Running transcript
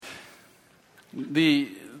The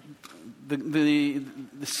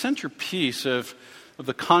centerpiece of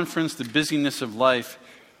the conference, the busyness of life,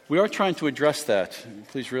 we are trying to address that.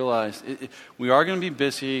 Please realize, we are going to be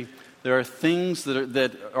busy. There are things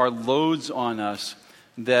that are loads on us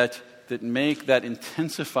that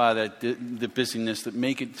intensify the busyness, that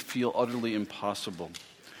make it feel utterly impossible.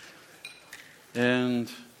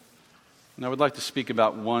 And I would like to speak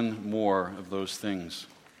about one more of those things.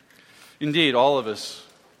 Indeed, all of us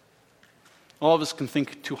can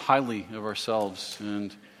think too highly of ourselves,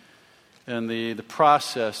 and the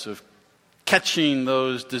process of catching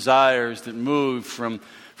those desires that move from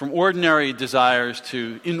ordinary desires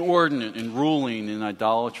to inordinate and ruling and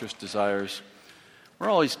idolatrous desires. We're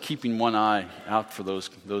always keeping one eye out for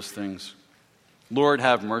those things. Lord,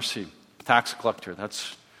 have mercy. Tax collector,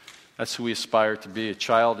 that's who we aspire to be, a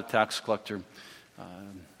child, a tax collector.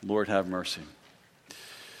 Lord, have mercy.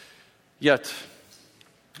 Yet,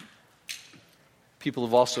 people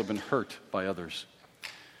have also been hurt by others.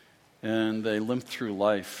 And they limp through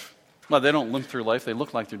life. Well, they don't limp through life. They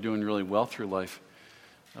look like they're doing really well through life.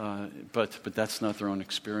 But that's not their own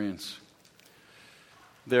experience.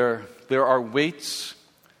 There are weights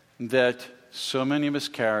that so many of us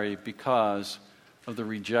carry because of the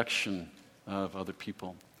rejection of other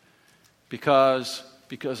people. Because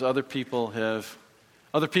other people whose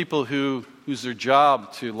their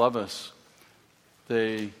job to love us,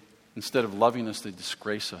 instead of loving us, they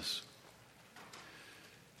disgrace us.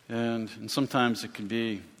 And sometimes it can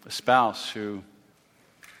be a spouse who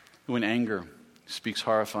in anger speaks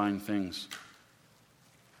horrifying things.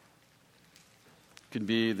 It can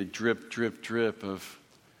be the drip, drip, drip of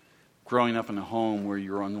growing up in a home where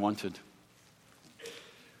you're unwanted.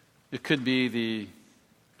 It could be the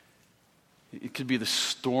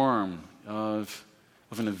storm of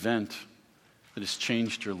an event that has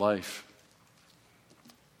changed your life.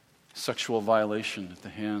 Sexual violation at the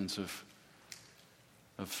hands of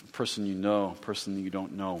a person you know, a person that you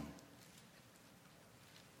don't know.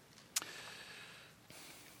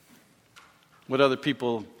 What other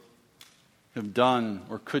people have done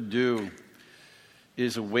or could do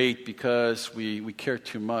is a weight because we care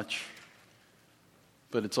too much.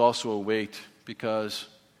 But it's also a weight because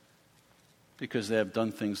they have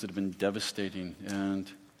done things that have been devastating and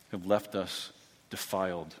have left us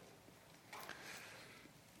defiled.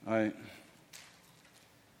 I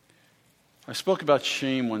spoke about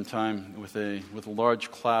shame one time with a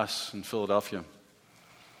large class in Philadelphia,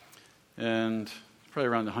 and probably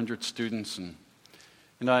around 100 students,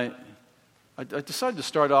 and I decided to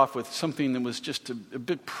start off with something that was just a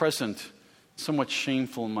bit present, somewhat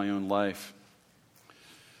shameful in my own life.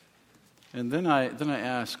 And then I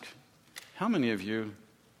asked, how many of you,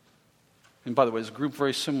 and by the way, it's a group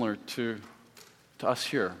very similar to us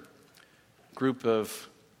here, a group of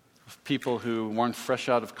people who weren't fresh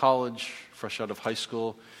out of college, fresh out of high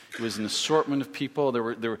school. It was an assortment of people.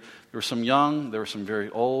 There were some young, there were some very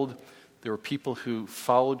old. There were people who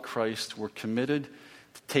followed Christ, were committed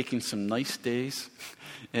to taking some nice days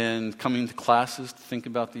and coming to classes to think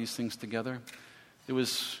about these things together.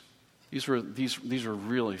 These were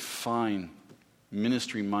really fine,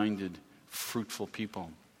 ministry-minded, fruitful people.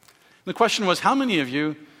 And the question was, how many of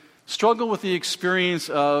you struggle with the experience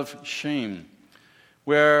of shame,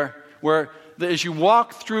 where as you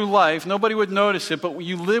walk through life, nobody would notice it, but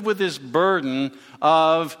you live with this burden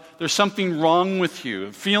of there's something wrong with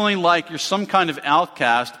you, feeling like you're some kind of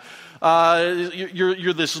outcast,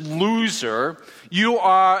 you're this loser, you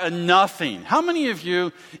are a nothing. How many of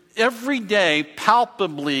you, every day,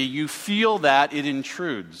 palpably, you feel that it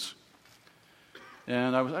intrudes?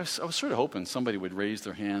 And I was sort of hoping somebody would raise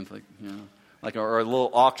their hand, like or a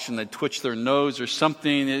little auction, they'd twitch their nose or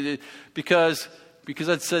something, because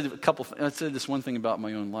I'd said this one thing about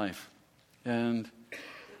my own life, and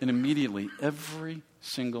immediately every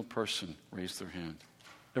single person raised their hand.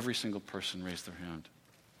 Every single person raised their hand.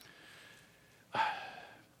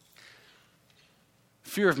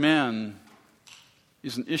 Fear of man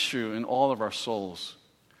is an issue in all of our souls,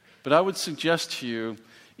 but I would suggest to you,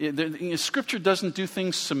 Scripture doesn't do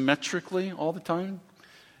things symmetrically all the time.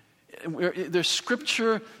 The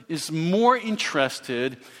Scripture is more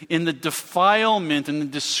interested in the defilement and the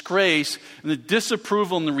disgrace and the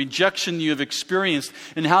disapproval and the rejection you have experienced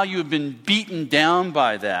and how you have been beaten down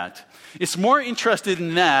by that. It's more interested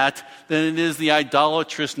in that than it is the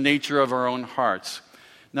idolatrous nature of our own hearts.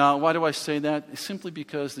 Now, why do I say that? It's simply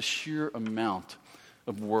because the sheer amount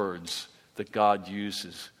of words that God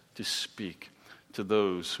uses to speak to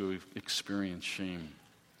those who have experienced shame.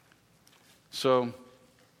 So,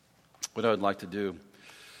 what I would like to do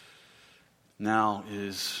now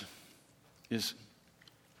is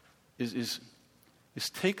is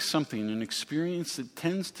take something, an experience that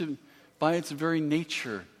tends to, by its very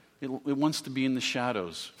nature, it wants to be in the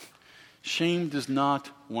shadows. Shame does not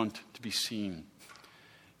want to be seen.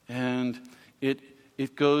 And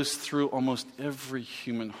it goes through almost every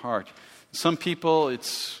human heart. Some people,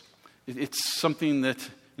 it's something that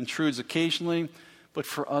intrudes occasionally, but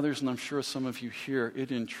for others, and I'm sure some of you here,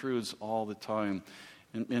 it intrudes all the time.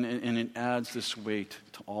 And it adds this weight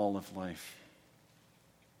to all of life.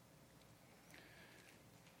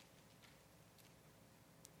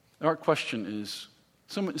 Our question is,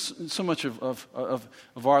 so much of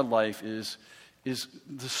our life is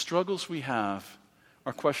the struggles we have.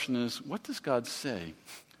 Our question is, what does God say?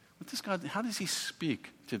 How does he speak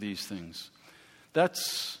to these things?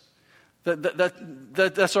 That's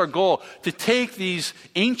our goal, to take these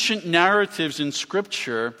ancient narratives in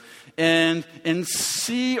Scripture and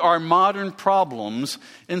see our modern problems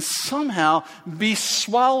and somehow be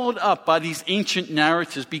swallowed up by these ancient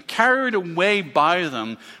narratives, be carried away by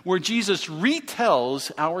them, where Jesus retells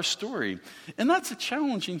our story. And that's a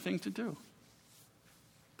challenging thing to do.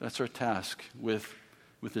 That's our task with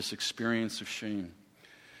this experience of shame.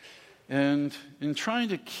 And in trying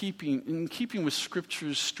to keeping with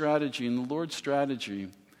Scripture's strategy and the Lord's strategy,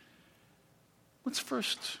 let's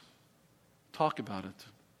first talk about it.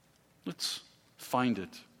 Let's find it.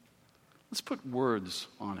 Let's put words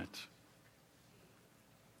on it.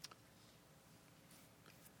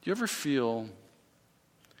 Do you ever feel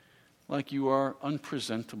like you are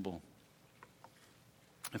unpresentable?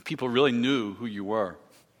 If people really knew who you were,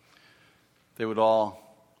 they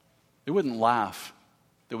wouldn't laugh.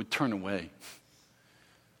 They would turn away.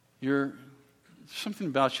 There's something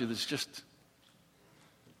about you that's just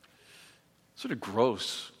sort of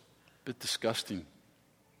gross, a bit disgusting.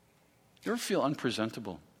 You ever feel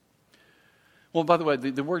unpresentable? Well, by the way,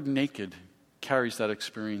 the word naked carries that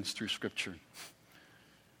experience through Scripture.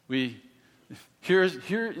 Here,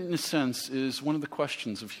 in a sense, is one of the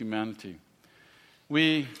questions of humanity.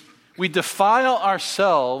 We defile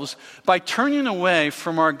ourselves by turning away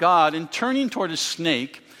from our God and turning toward a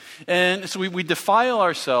snake. And so we defile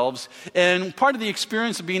ourselves. And part of the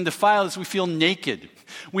experience of being defiled is we feel naked.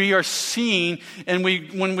 We are seen, and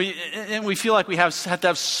we feel like we have to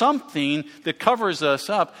have something that covers us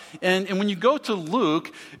up. And when you go to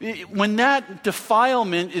Luke, when that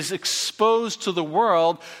defilement is exposed to the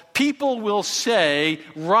world, people will say,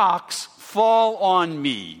 "Rocks, fall on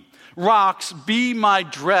me. Rocks, be my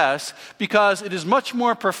dress," because it is much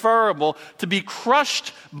more preferable to be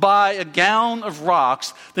crushed by a gown of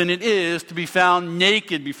rocks than it is to be found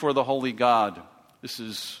naked before the holy God. This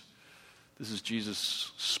is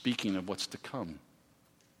Jesus speaking of what's to come.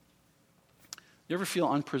 You ever feel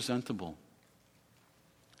unpresentable?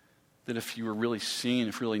 That if you were really seen,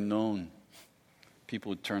 if really known, people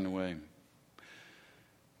would turn away.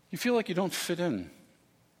 You feel like you don't fit in.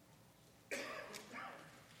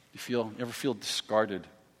 You ever feel discarded,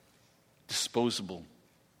 disposable,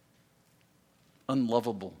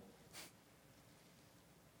 unlovable?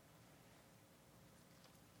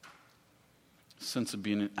 Sense of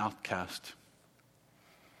being an outcast.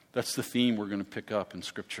 That's the theme we're going to pick up in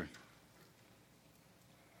Scripture.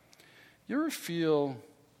 You ever feel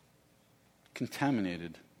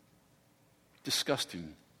contaminated,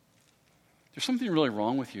 disgusting? There's something really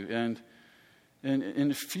wrong with you, and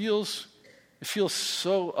it feels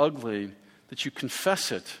so ugly that you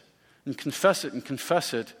confess it and confess it and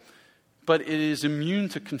confess it, but it is immune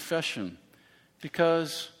to confession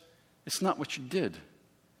because it's not what you did.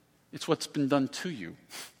 It's what's been done to you.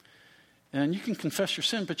 And you can confess your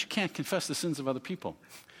sin, but you can't confess the sins of other people.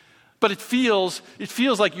 But it feels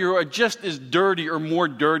like you're just as dirty or more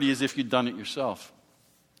dirty as if you'd done it yourself.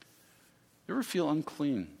 You ever feel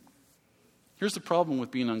unclean? Here's the problem with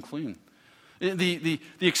being unclean. The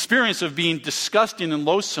experience of being disgusting and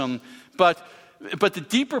loathsome, but the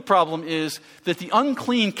deeper problem is that the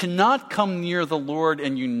unclean cannot come near the Lord,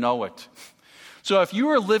 and you know it. So if you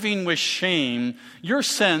are living with shame, your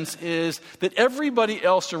sense is that everybody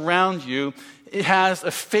else around you has a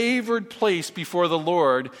favored place before the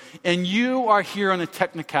Lord, and you are here on a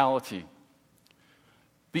technicality.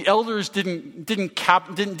 The elders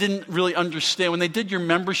didn't really understand. When they did your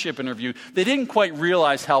membership interview, they didn't quite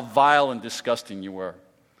realize how vile and disgusting you were.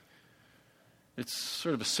 It's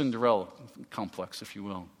sort of a Cinderella complex, if you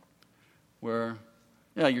will, where,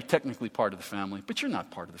 yeah, you're technically part of the family, but you're not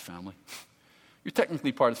part of the family. You're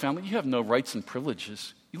technically part of the family. You have no rights and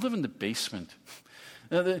privileges. You live in the basement.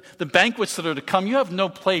 The banquets that are to come, you have no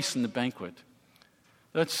place in the banquet.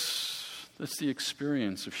 That's the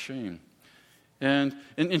experience of shame. And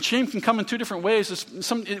shame can come in two different ways.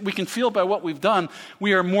 We can feel by what we've done.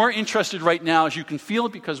 We are more interested right now, as you can feel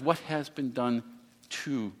it, because what has been done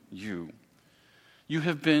to you. You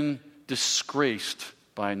have been disgraced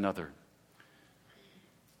by another.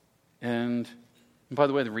 And by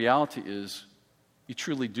the way, the reality is you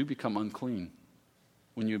truly do become unclean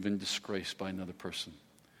when you've been disgraced by another person.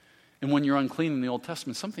 And when you're unclean in the Old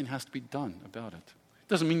Testament, something has to be done about it. It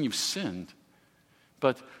doesn't mean you've sinned,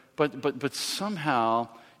 but somehow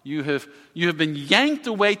you have been yanked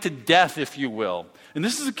away to death, if you will. And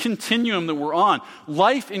this is a continuum that we're on.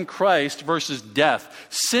 Life in Christ versus death.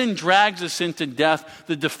 Sin drags us into death.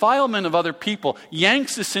 The defilement of other people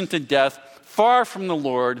yanks us into death, far from the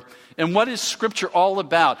Lord. And what is Scripture all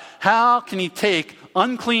about? How can he take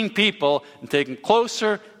unclean people and take them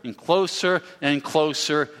closer and closer and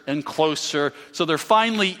closer and closer, so they're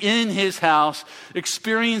finally in his house,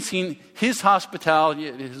 experiencing his hospitality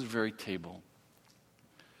at his very table?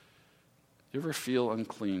 You ever feel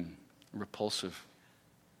unclean, repulsive?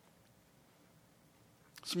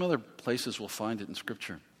 Some other places we'll find it in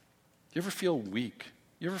Scripture. You ever feel weak?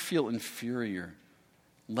 You ever feel inferior,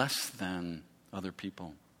 less than other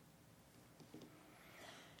people?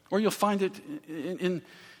 Or you'll find it in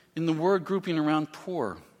the word grouping around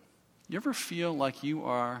poor. You ever feel like you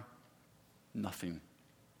are nothing?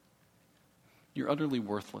 You're utterly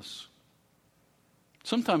worthless.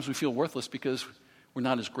 Sometimes we feel worthless because we're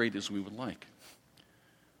not as great as we would like.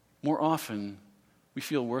 More often, we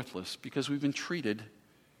feel worthless because we've been treated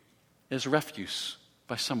as refuse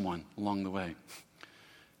by someone along the way.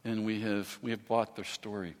 And we have bought their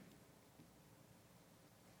story.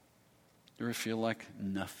 You ever feel like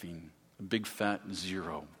nothing? A big fat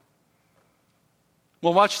zero.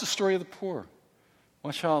 Well, watch the story of the poor.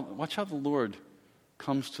 Watch how the Lord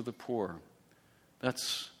comes to the poor.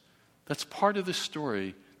 That's part of the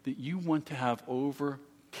story that you want to have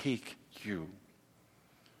overtake you.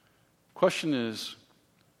 Question is,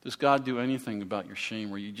 does God do anything about your shame,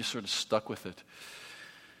 or are you just sort of stuck with it?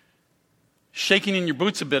 Shaking in your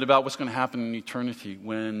boots a bit about what's going to happen in eternity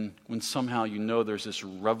when somehow you know there's this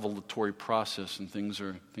revelatory process and things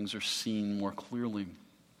are seen more clearly.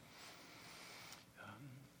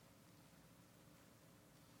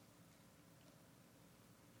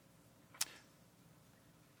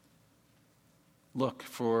 Look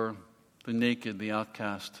for the naked, the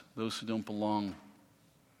outcast, those who don't belong.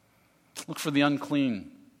 Look for the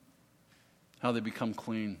unclean, how they become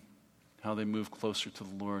clean, how they move closer to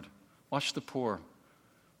the Lord. Watch the poor.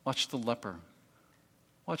 Watch the leper.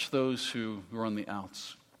 Watch those who are on the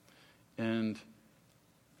outs. And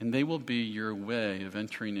they will be your way of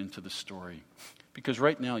entering into the story. Because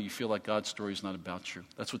right now you feel like God's story is not about you.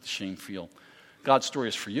 That's what the shame feel. God's story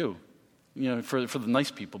is for you. For the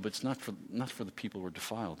nice people, but it's not for the people who are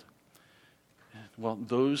defiled. Well,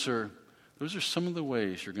 those are some of the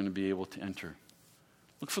ways you're going to be able to enter.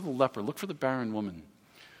 Look for the leper. Look for the barren woman.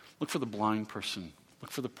 Look for the blind person.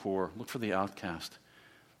 Look for the poor. Look for the outcast.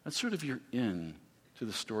 That's sort of your in to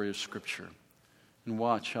the story of Scripture. And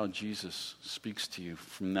watch how Jesus speaks to you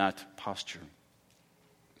from that posture.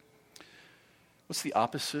 What's the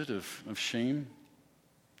opposite of shame?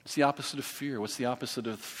 What's the opposite of fear? What's the opposite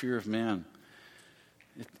of the fear of man?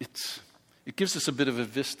 It gives us a bit of a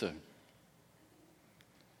vista.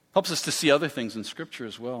 Helps us to see other things in Scripture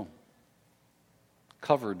as well.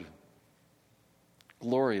 Covered.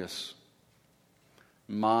 Glorious.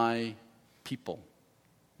 My people.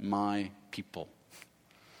 My people.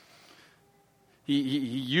 He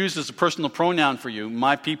uses a personal pronoun for you,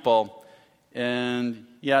 my people, and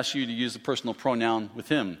he asks you to use the personal pronoun with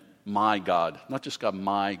him, my God. Not just God,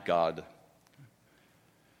 my God.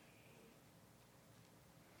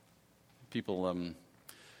 People,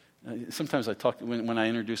 sometimes I talk, when I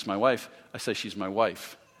introduce my wife, I say she's my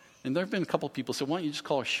wife. And there have been a couple of people who say, why don't you just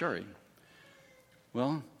call her Sherry?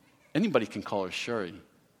 Well, anybody can call her Sherry,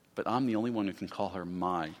 but I'm the only one who can call her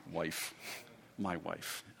my wife. My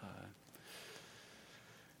wife.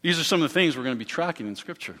 These are some of the things we're going to be tracking in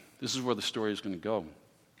Scripture. This is where the story is going to go.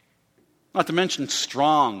 Not to mention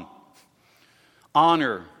strong,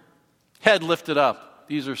 honor, head lifted up.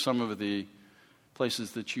 These are some of the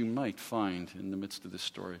places that you might find in the midst of this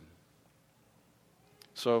story.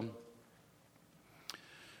 So,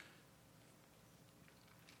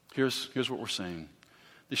 here's what we're saying.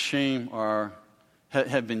 The shame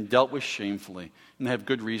have been dealt with shamefully, and they have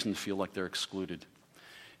good reason to feel like they're excluded.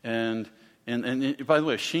 And by the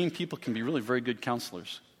way, shame people can be really very good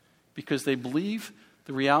counselors because they believe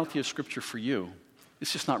the reality of Scripture for you.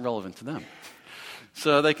 It's just not relevant to them.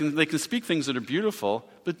 So they can speak things that are beautiful,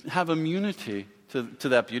 but have immunity to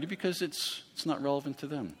that beauty because it's not relevant to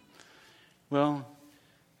them. Well,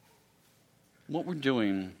 what we're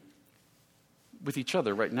doing with each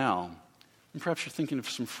other right now, and perhaps you're thinking of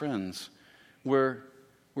some friends, where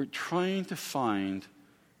we're trying to find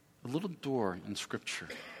a little door in Scripture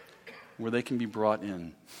where they can be brought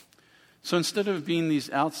in. So instead of being these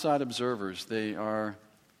outside observers, they're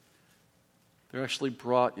actually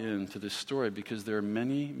brought into this story because there are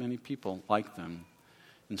many, many people like them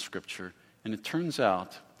in Scripture. And it turns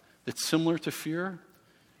out that similar to fear,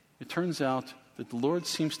 it turns out that the Lord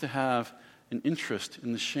seems to have an interest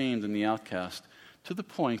in the shamed and the outcast, to the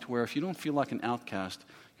point where if you don't feel like an outcast,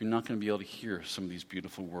 you're not going to be able to hear some of these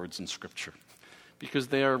beautiful words in Scripture, because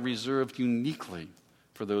they are reserved uniquely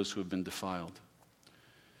for those who have been defiled.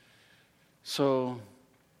 So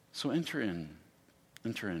enter in.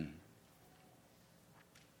 Enter in.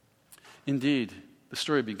 Indeed, the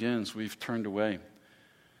story begins, we've turned away.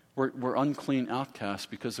 We're unclean outcasts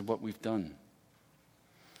because of what we've done.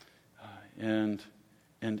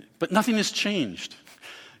 But nothing has changed.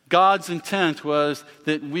 God's intent was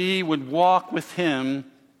that we would walk with Him,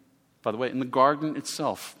 by the way, in the garden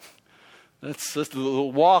itself. That's the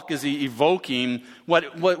walk is evoking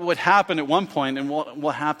what happened at one point and what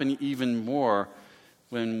will happen even more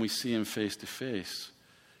when we see Him face to face.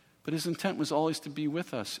 But His intent was always to be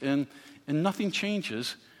with us, and nothing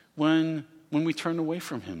changes when we turn away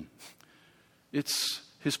from Him. It's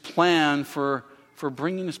His plan for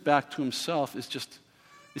bringing us back to Himself is just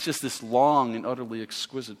this long and utterly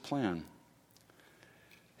exquisite plan.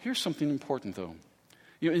 Here's something important, though.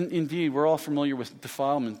 Indeed, we're all familiar with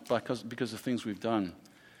defilement because of things we've done.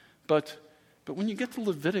 But when you get to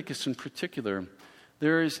Leviticus in particular,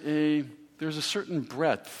 there's a certain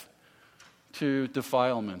breadth to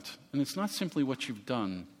defilement. And it's not simply what you've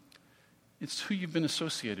done. It's who you've been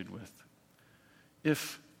associated with.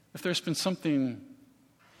 If there's been something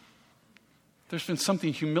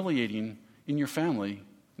humiliating in your family,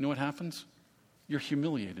 you know what happens? You're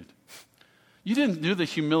humiliated. You didn't do the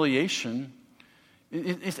humiliation.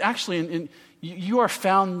 It's actually, you are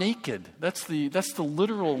found naked. That's the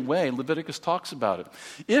literal way Leviticus talks about it.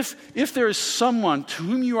 If there is someone to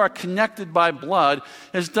whom you are connected by blood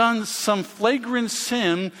has done some flagrant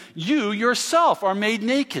sin, you yourself are made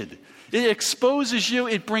naked. It exposes you.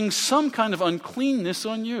 It brings some kind of uncleanness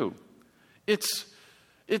on you. It's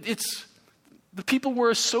the people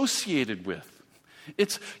we're associated with.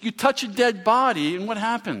 You touch a dead body, and what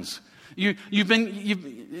happens? You've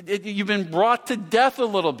been brought to death a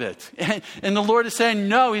little bit. And the Lord is saying,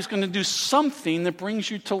 no, He's going to do something that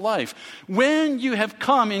brings you to life. When you have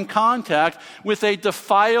come in contact with a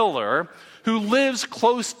defiler who lives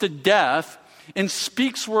close to death and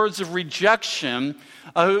speaks words of rejection,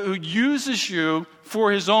 who uses you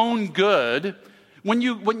for his own good, when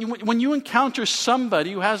you encounter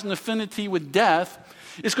somebody who has an affinity with death,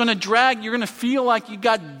 it's going to you're going to feel like you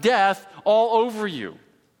got death all over you.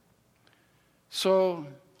 So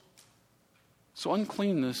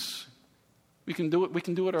uncleanness, we can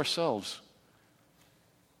do it ourselves.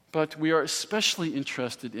 But we are especially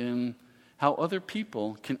interested in how other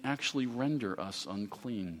people can actually render us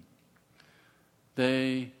unclean.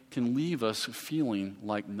 They can leave us feeling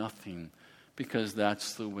like nothing because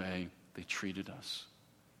that's the way they treated us.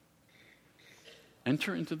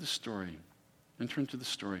 Enter into the story. Enter into the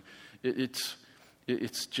story. It's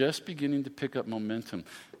just beginning to pick up momentum.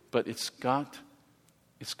 But it's got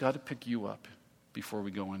to pick you up before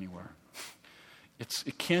we go anywhere.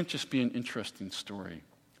 It can't just be an interesting story.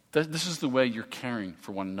 This is the way you're caring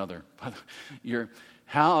for one another.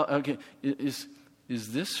 Is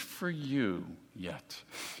this for you yet?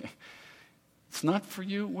 It's not for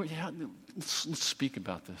you. Let's speak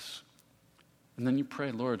about this, and then you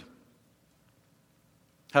pray, Lord,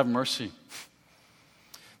 have mercy.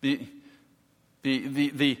 The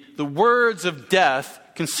words of death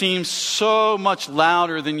can seem so much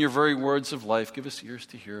louder than your very words of life. Give us ears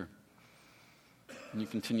to hear. And you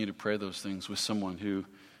continue to pray those things with someone who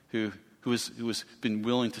has been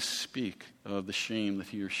willing to speak of the shame that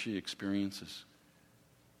he or she experiences.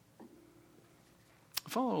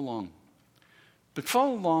 Follow along. But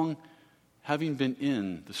follow along having been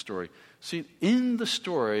in the story. See, in the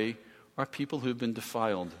story are people who have been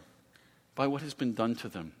defiled by what has been done to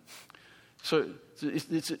them. So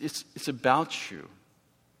it's about you.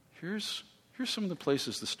 Here's some of the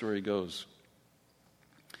places the story goes.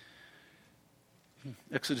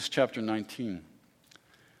 Exodus chapter 19.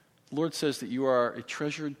 The Lord says that you are a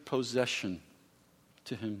treasured possession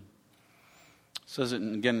to Him. It says it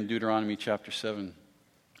again in Deuteronomy chapter 7.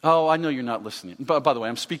 Oh, I know you're not listening. By the way,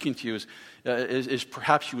 I'm speaking to you as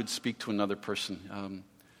perhaps you would speak to another person.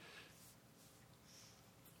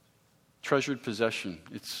 Treasured possession.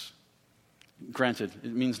 It's Granted,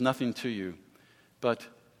 it means nothing to you, but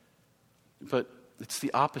it's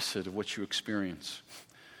the opposite of what you experience.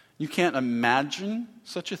 You can't imagine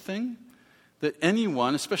such a thing, that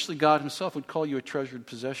anyone, especially God himself, would call you a treasured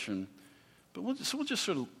possession. But we'll just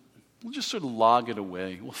sort of log it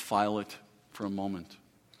away. We'll file it for a moment.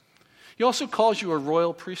 He also calls you a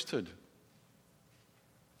royal priesthood.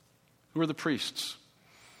 Who are the priests?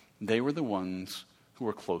 They were the ones who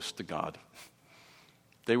were close to God.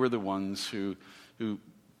 They were the ones who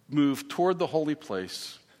moved toward the holy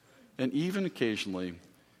place and even occasionally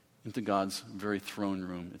into God's very throne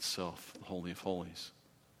room itself, the Holy of Holies.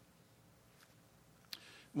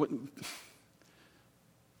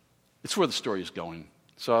 It's where the story is going.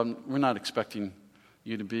 So we're not expecting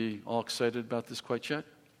you to be all excited about this quite yet,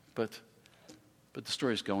 but the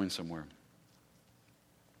story is going somewhere.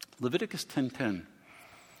 Leviticus 10:10.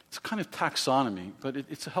 It's a kind of taxonomy, but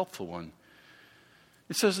it's a helpful one.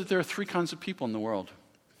 It says that there are three kinds of people in the world.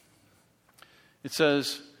 It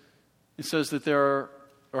says that there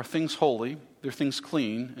are things holy, there are things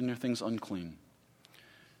clean, and there are things unclean.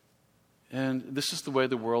 And this is the way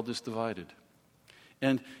the world is divided.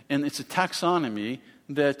 And it's a taxonomy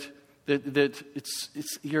that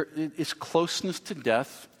it's closeness to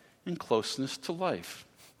death and closeness to life.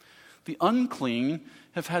 The unclean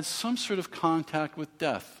have had some sort of contact with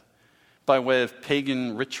death by way of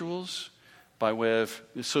pagan rituals, by way of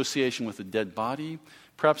association with a dead body,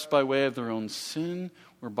 perhaps by way of their own sin,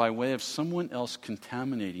 or by way of someone else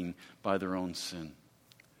contaminating by their own sin.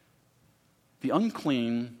 The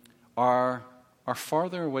unclean are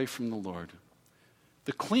farther away from the Lord.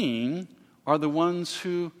 The clean are the ones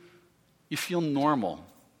who you feel normal,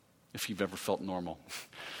 if you've ever felt normal.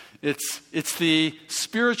 It's the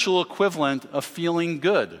spiritual equivalent of feeling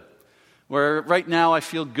good, where right now I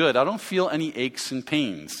feel good. I don't feel any aches and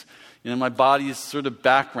pains. My body is sort of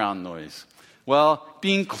background noise. Well,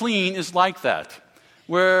 being clean is like that,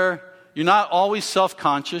 where you're not always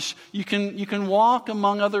self-conscious. You can walk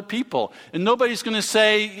among other people, and nobody's going to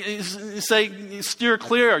say, steer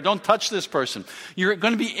clear, don't touch this person. You're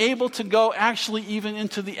going to be able to go actually even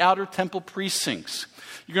into the outer temple precincts.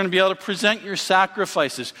 You're going to be able to present your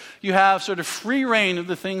sacrifices. You have sort of free reign of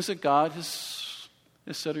the things that God has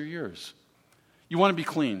said are yours. You want to be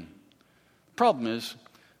clean. The problem is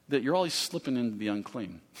that you're always slipping into the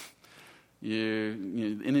unclean.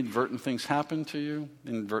 Inadvertent things happen to you.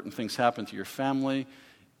 Inadvertent things happen to your family.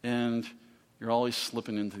 And you're always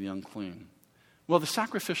slipping into the unclean. Well, the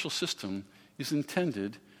sacrificial system is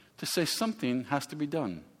intended to say something has to be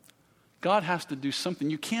done. God has to do something.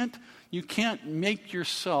 You can't make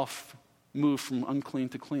yourself move from unclean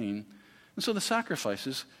to clean. And so the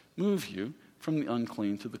sacrifices move you from the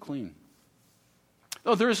unclean to the clean.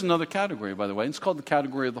 Oh, there is another category, by the way. It's called the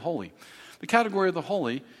category of the holy. The category of the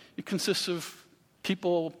holy, it consists of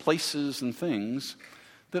people, places, and things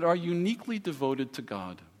that are uniquely devoted to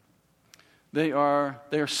God. They are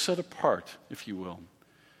set apart, if you will.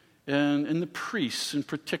 And the priests in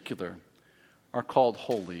particular are called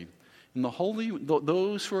holy. And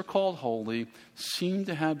those who are called holy seem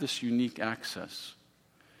to have this unique access.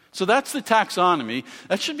 So that's the taxonomy.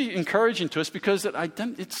 That should be encouraging to us because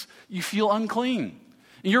you feel unclean.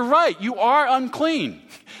 And you're right, you are unclean.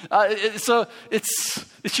 So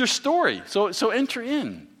it's your story. So enter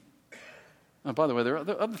in. Oh, by the way, there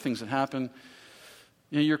are other things that happen.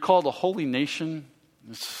 You're called a holy nation.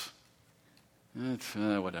 It's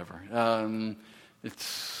whatever.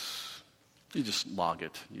 You just log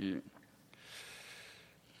it.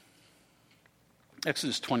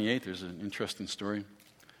 Exodus 28, there's an interesting story.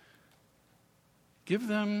 Give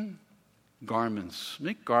them garments.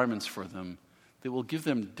 Make garments for them that will give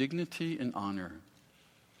them dignity and honor.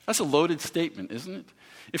 That's a loaded statement, isn't it?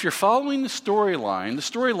 If you're following the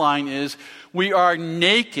storyline is we are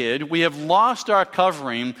naked, we have lost our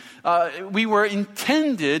covering, we were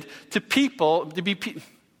intended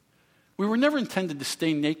we were never intended to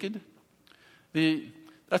stay naked.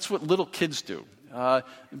 That's what little kids do.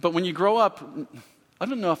 But when you grow up, I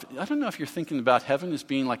don't know if you're thinking about heaven as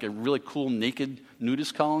being like a really cool naked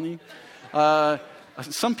nudist colony.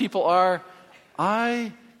 Some people are.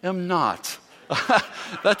 I am not.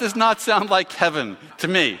 That does not sound like heaven to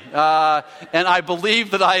me. And I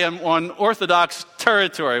believe that I am on Orthodox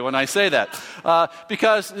territory when I say that.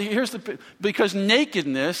 Because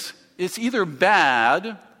nakedness is either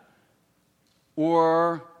bad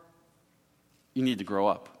or you need to grow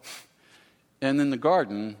up. And in the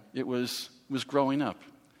garden, it was growing up.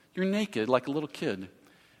 You're naked like a little kid,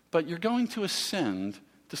 but you're going to ascend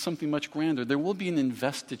to something much grander. There will be an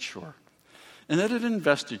investiture. And at an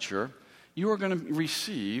investiture, you are going to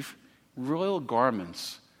receive royal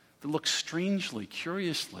garments that look strangely,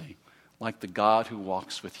 curiously like the God who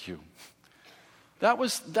walks with you. That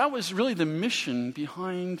was really the mission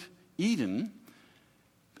behind Eden,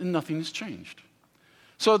 and nothing has changed.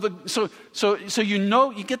 So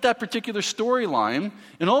you get that particular storyline,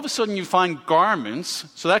 and all of a sudden you find garments,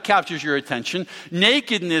 so that captures your attention.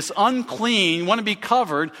 Nakedness, unclean, want to be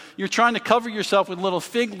covered. You're trying to cover yourself with little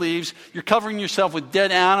fig leaves. You're covering yourself with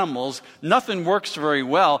dead animals. Nothing works very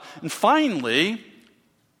well. And finally,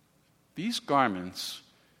 these garments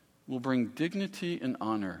will bring dignity and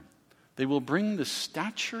honor. They will bring the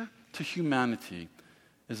stature to humanity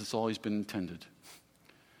as it's always been intended.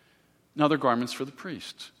 Now they're garments for the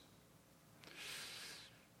priest.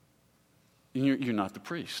 And you're not the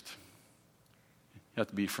priest. You have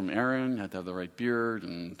to be from Aaron, you have to have the right beard,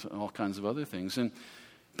 and all kinds of other things.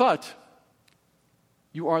 But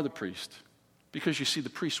you are the priest, because you see, the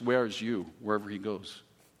priest wears you wherever he goes.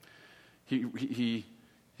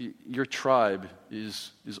 Your tribe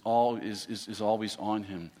is always on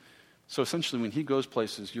him. So essentially, when he goes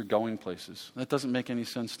places, you're going places. That doesn't make any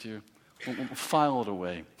sense to you. We'll file it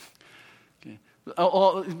away. Okay.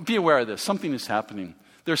 Be aware of this. Something is happening.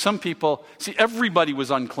 There are some people, see, everybody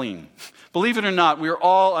was unclean. Believe it or not, we are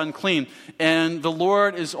all unclean. And the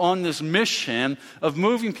Lord is on this mission of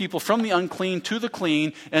moving people from the unclean to the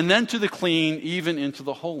clean, and then to the clean, even into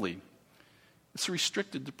the holy. It's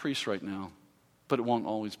restricted to priests right now, but it won't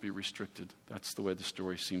always be restricted. That's the way the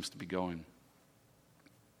story seems to be going.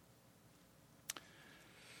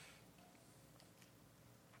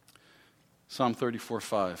 Psalm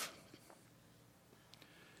 34:5.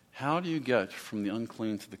 How do you get from the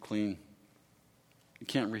unclean to the clean? You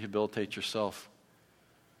can't rehabilitate yourself.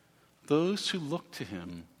 Those who look to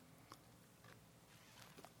him,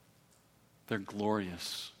 they're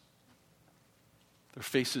glorious. Their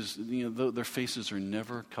faces, their faces are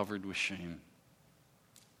never covered with shame.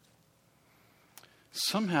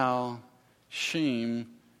 Somehow, shame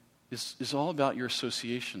is all about your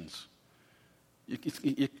associations.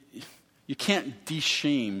 You can't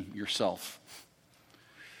de-shame yourself.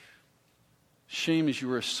 Shame is you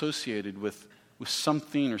were associated with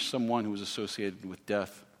something or someone who was associated with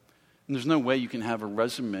death. And there's no way you can have a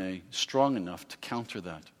resume strong enough to counter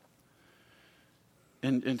that.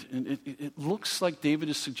 And it looks like David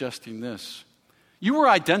is suggesting this. You were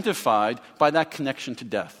identified by that connection to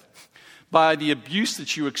death, by the abuse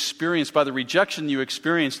that you experienced, by the rejection you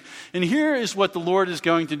experienced. And here is what the Lord is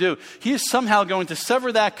going to do. He is somehow going to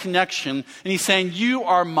sever that connection, and he's saying, you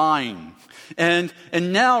are mine. And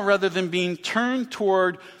now, rather than being turned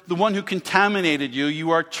toward the one who contaminated you,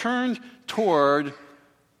 you are turned toward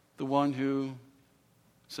the one who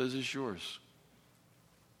says is yours.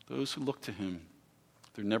 Those who look to him,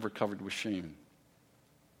 they're never covered with shame.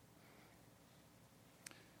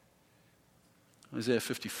 Isaiah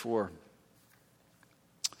 54.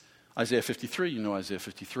 Isaiah 53, you know Isaiah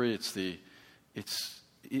 53, it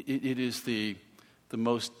is the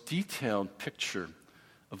most detailed picture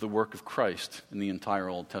of the work of Christ in the entire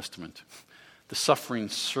Old Testament. The suffering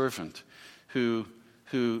servant who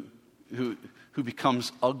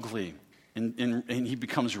becomes ugly and he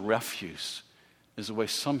becomes refuse as a way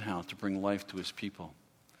somehow to bring life to his people.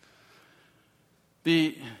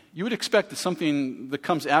 You would expect that something that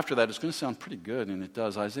comes after that is going to sound pretty good, and it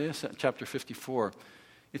does. Isaiah chapter 54,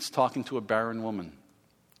 it's talking to a barren woman.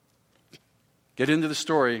 Get into the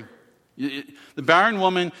story. The barren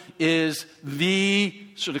woman is the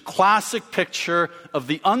sort of classic picture of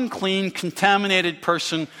the unclean, contaminated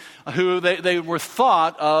person who they were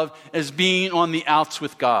thought of as being on the outs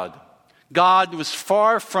with God. God was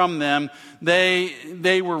far from them.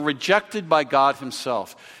 They were rejected by God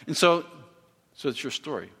himself. And so it's your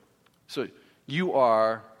story. So you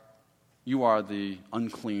are the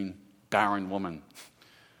unclean, barren woman.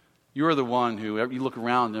 You are the one who, you look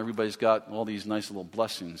around and everybody's got all these nice little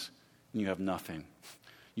blessings, and you have nothing.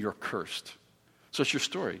 You're cursed. So it's your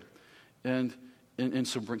story. And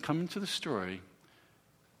so come into the story,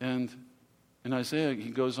 and in Isaiah,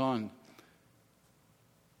 he goes on,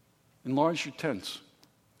 enlarge your tents,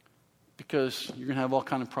 because you're going to have all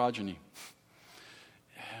kind of progeny.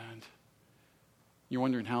 And you're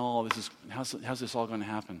wondering how's this all going to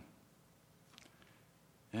happen?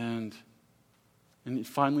 And it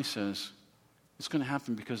finally says, it's going to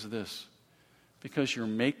happen because of this. Because your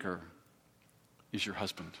maker is your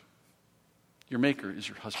husband. Your maker is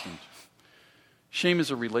your husband. Shame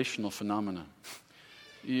is a relational phenomenon.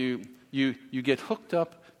 You get hooked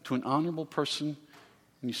up to an honorable person,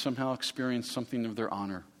 and you somehow experience something of their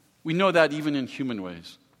honor. We know that even in human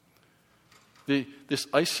ways. This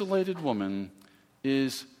isolated woman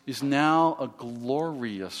is now a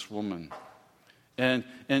glorious woman. and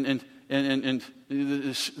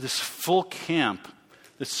this full camp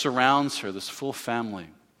that surrounds her, this full family.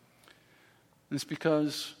 And it's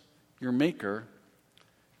because your Maker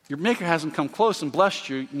hasn't come close and blessed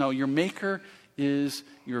you. No, your Maker is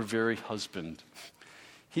your very husband.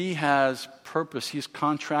 He has purpose. He's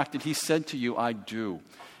contracted. He said to you, I do.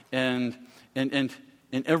 And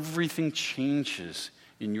everything changes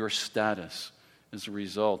in your status as a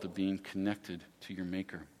result of being connected to your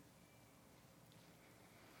Maker.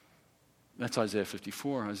 That's Isaiah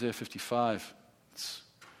 54. Isaiah 55, it's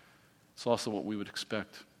also what we would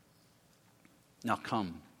expect. Now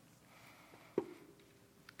come.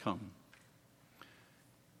 Come.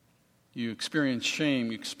 You experience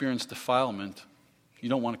shame, you experience defilement. You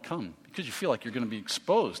don't want to come because you feel like you're going to be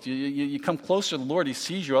exposed. You come closer to the Lord, He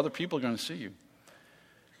sees you, other people are going to see you.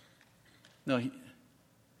 No,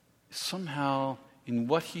 somehow in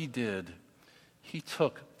what He did, He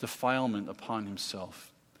took defilement upon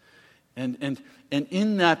Himself. And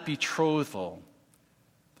in that betrothal,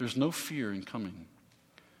 there's no fear in coming.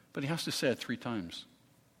 But He has to say it 3 times.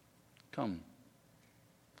 Come.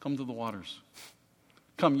 Come to the waters.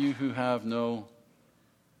 Come, you who have no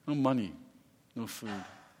money, no food.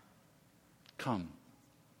 Come.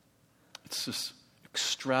 It's this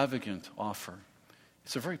extravagant offer.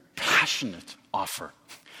 It's a very passionate offer.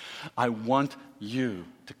 I want you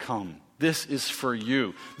to come. This is for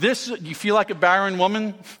you. You feel like a barren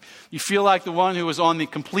woman? You feel like the one who was on the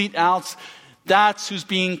complete outs? That's who's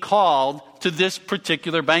being called to this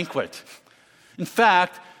particular banquet. In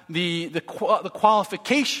fact, the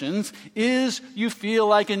qualifications is you feel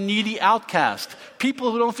like a needy outcast.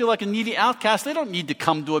 People who don't feel like a needy outcast, they don't need to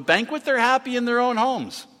come to a banquet. They're happy in their own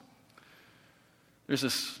homes. There's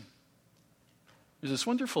this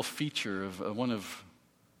wonderful feature of one of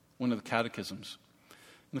the catechisms.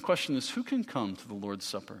 And the question is, who can come to the Lord's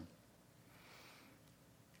Supper?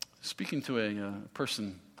 Speaking to a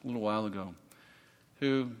person a little while ago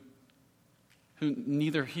who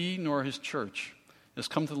neither he nor his church has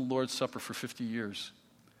come to the Lord's Supper for 50 years.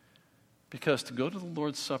 Because to go to the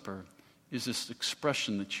Lord's Supper is this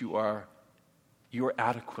expression that you are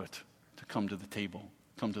adequate to come to the table,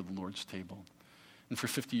 come to the Lord's table. And for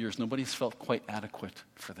 50 years, nobody's felt quite adequate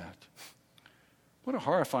for that. What a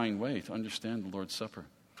horrifying way to understand the Lord's Supper.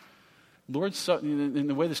 Lord's Supper, in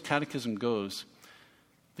the way this catechism goes,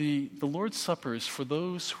 the Lord's Supper is for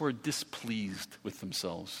those who are displeased with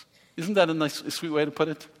themselves. Isn't that a sweet way to put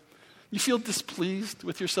it? You feel displeased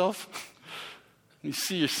with yourself? You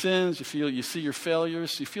see your sins, you see your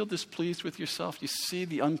failures, you feel displeased with yourself, you see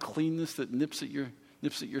the uncleanness that nips at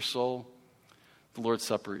your soul. The Lord's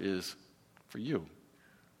Supper is for you.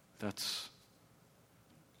 That's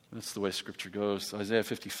the way Scripture goes. Isaiah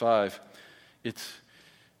 55,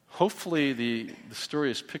 hopefully the story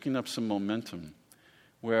is picking up some momentum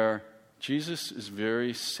where Jesus is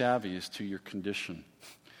very savvy as to your condition.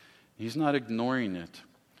 He's not ignoring it.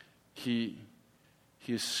 He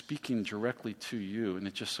is speaking directly to you, and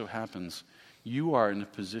it just so happens you are in a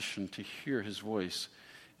position to hear His voice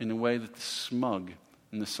in a way that the smug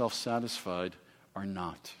and the self-satisfied are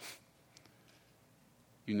not.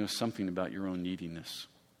 You know something about your own neediness.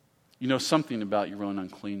 You know something about your own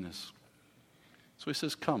uncleanness. So He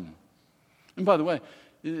says, come. And by the way,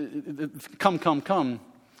 come.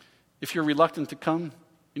 If you're reluctant to come,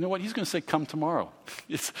 you know what? He's going to say, come tomorrow.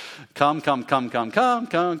 It's come.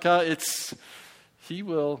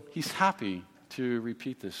 He's happy to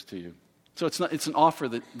repeat this to you. So it's an offer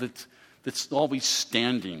that's always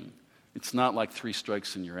standing. It's not like 3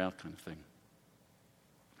 strikes and you're out kind of thing.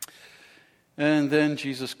 And then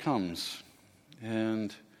Jesus comes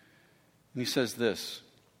and He says this.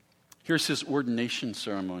 Here's His ordination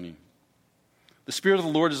ceremony. The Spirit of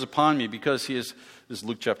the Lord is upon me because this is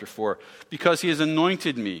Luke chapter 4, because He has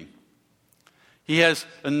anointed me. He has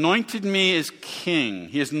anointed me as king.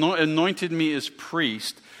 He has anointed me as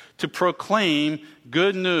priest to proclaim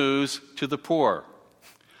good news to the poor.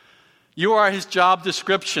 You are His job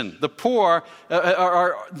description. The poor,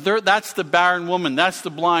 that's the barren woman, that's the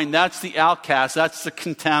blind, that's the outcast, that's the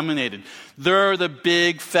contaminated. They're the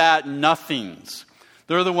big fat nothings.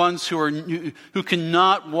 They're the ones who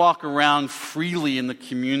cannot walk around freely in the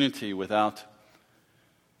community without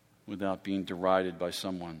being derided by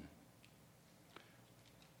someone.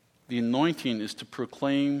 The anointing is to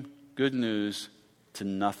proclaim good news to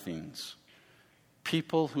nothings.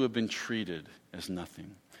 People who have been treated as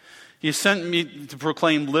nothing. He sent me to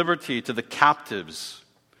proclaim liberty to the captives.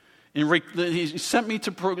 He sent me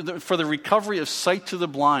for the recovery of sight to the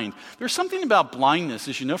blind. There's something about blindness,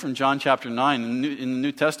 as you know from John chapter 9 in the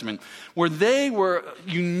New Testament, where they were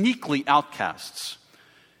uniquely outcasts.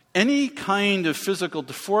 Any kind of physical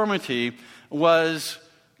deformity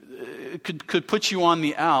could put you on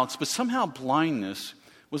the outs, but somehow blindness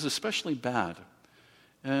was especially bad.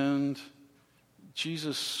 And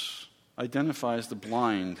Jesus identifies the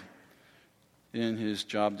blind in his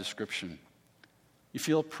job description. You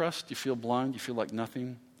feel oppressed? You feel blind? You feel like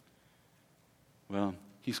nothing? Well,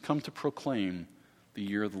 he's come to proclaim the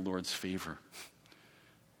year of the Lord's favor,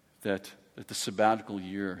 that the sabbatical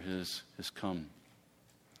year has come.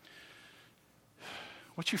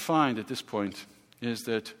 What you find at this point is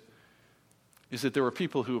that there were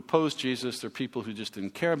people who opposed Jesus, there were people who just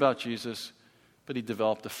didn't care about Jesus, but he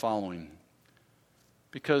developed a following.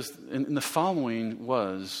 Because in the following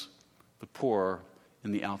was the poor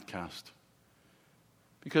and the outcast.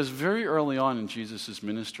 Because very early on in Jesus'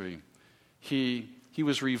 ministry, he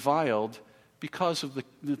was reviled because of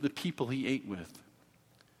the people he ate with.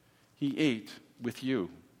 He ate with you.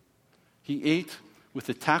 He ate with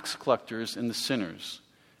the tax collectors and the sinners.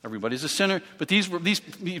 Everybody's a sinner, but these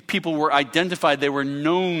people were identified. They were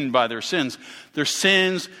known by their sins. Their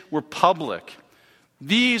sins were public.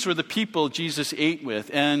 These were the people Jesus ate with.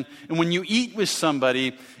 And when you eat with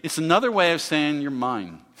somebody, it's another way of saying you're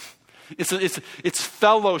mine. It's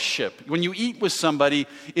fellowship. When you eat with somebody,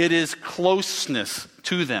 it is closeness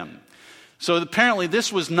to them. So apparently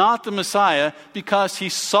this was not the Messiah because he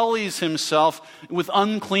sullies himself with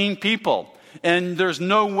unclean people. And there's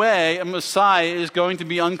no way a Messiah is going to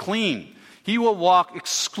be unclean. He will walk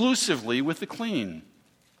exclusively with the clean.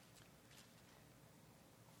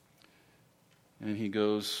 And he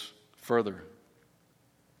goes further.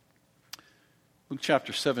 Luke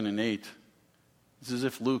chapter 7 and 8. It's as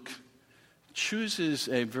if Luke chooses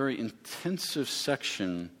a very intensive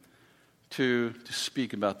section to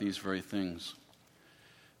speak about these very things.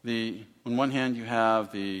 On one hand, you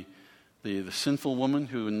have the sinful woman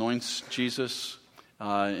who anoints Jesus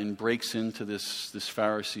and breaks into this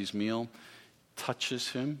Pharisee's meal, touches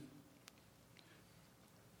him.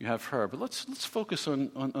 You have her. But let's focus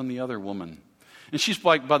on the other woman. And she's,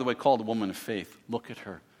 by the way, called a woman of faith. Look at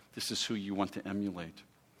her. This is who you want to emulate.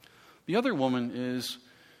 The other woman is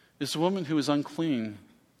a woman who is unclean,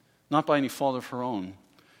 not by any fault of her own.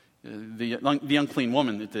 The unclean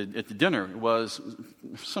woman at the dinner was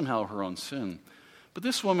somehow her own sin. But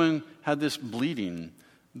this woman had this bleeding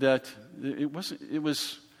that it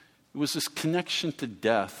was this connection to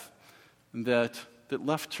death that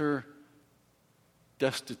left her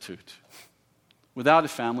destitute. Without a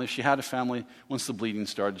family. If she had a family, once the bleeding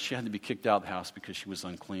started, she had to be kicked out of the house because she was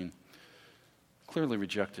unclean. Clearly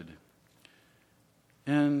rejected.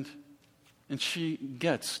 And she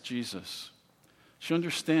gets Jesus. She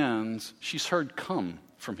understands, she's heard come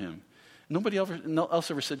from him. Nobody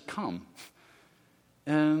else ever said come.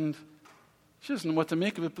 And she doesn't know what to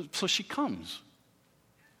make of it, so she comes.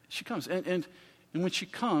 She comes. And when she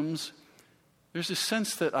comes, there's a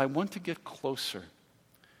sense that I want to get closer.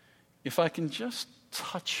 If I can just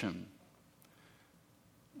touch him,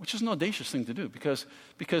 which is an audacious thing to do, because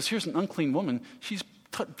here's an unclean woman. She's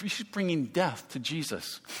bringing death to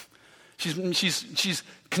Jesus. She's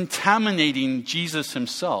contaminating Jesus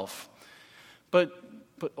himself. But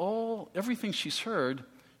everything she's heard,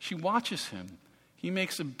 she watches him. He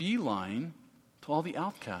makes a beeline to all the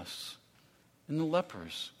outcasts and the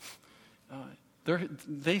lepers.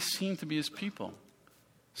 They seem to be his people.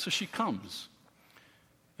 So she comes.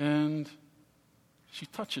 And she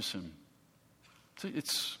touches him.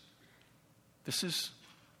 If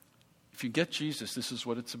you get Jesus, this is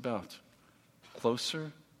what it's about.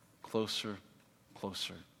 Closer, closer,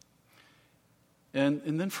 closer.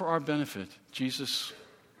 And then for our benefit, Jesus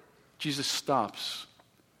stops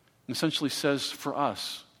and essentially says for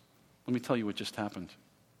us, let me tell you what just happened.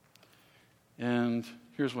 And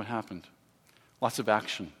here's what happened. Lots of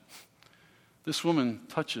action. This woman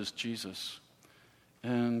touches Jesus.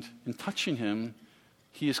 And in touching him,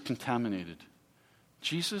 he is contaminated.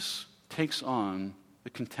 Jesus takes on the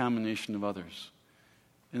contamination of others.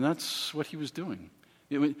 And that's what he was doing.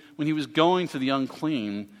 When he was going to the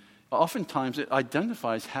unclean, oftentimes it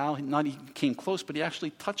identifies how not he came close, but he actually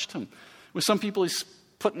touched him. With some people, he's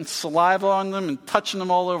putting saliva on them and touching them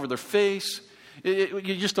all over their face.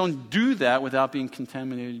 You just don't do that without being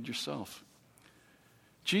contaminated yourself.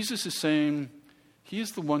 Jesus is saying he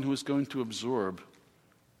is the one who is going to absorb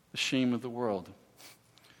the shame of the world.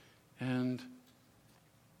 And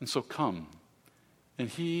so come. And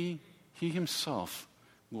he himself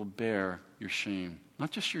will bear your shame.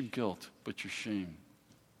 Not just your guilt, but your shame.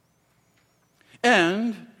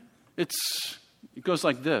 And it goes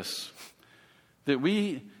like this.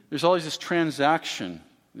 There's always this transaction,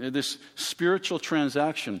 this spiritual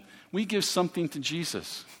transaction. We give something to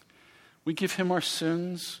Jesus. We give him our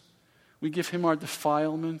sins. We give him our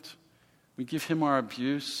defilement. We give him our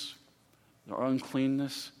abuse, our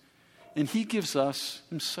uncleanness. And he gives us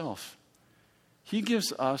himself. He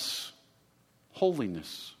gives us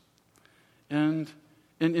holiness. And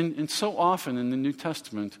so often in the New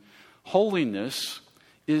Testament, holiness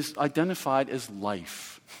is identified as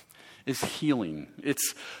life, as healing.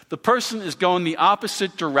 It's the person is going the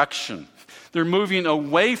opposite direction. They're moving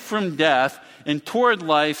away from death and toward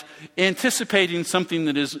life, anticipating something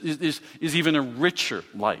that is even a richer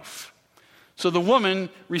life. So the woman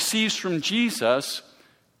receives from Jesus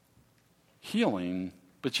healing,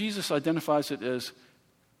 but Jesus identifies it as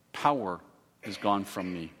power has gone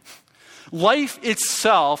from me. Life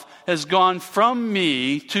itself has gone from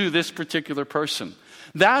me to this particular person.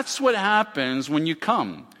 That's what happens when you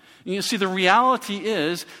come. You see, the reality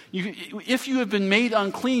is, if you have been made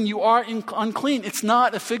unclean, you are unclean. It's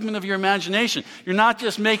not a figment of your imagination. You're not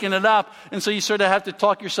just making it up, and so you sort of have to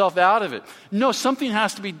talk yourself out of it. No, something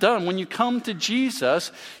has to be done. When you come to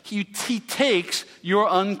Jesus, he takes your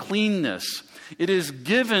uncleanness. It is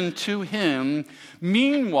given to him.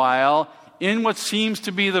 Meanwhile, in what seems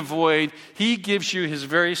to be the void, he gives you his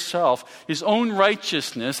very self, his own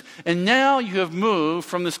righteousness, and now you have moved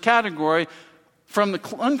from this category from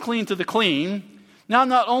the unclean to the clean. Now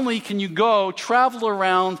not only can you go travel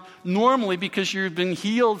around normally because you've been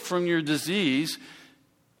healed from your disease,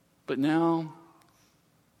 but now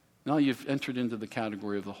you've entered into the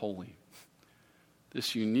category of the holy.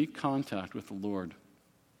 This unique contact with the Lord.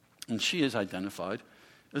 And she is identified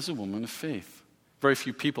as a woman of faith. Very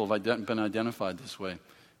few people have been identified this way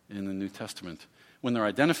in the New Testament. When they're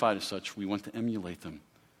identified as such, we want to emulate them.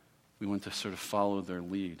 We want to sort of follow their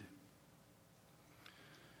lead.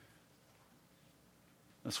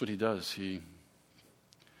 That's what he does. He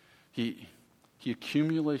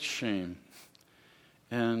accumulates shame.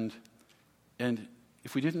 And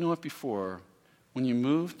if we didn't know it before, when you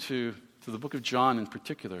move to the book of John in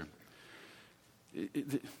particular,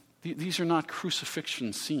 these are not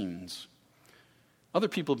crucifixion scenes. Other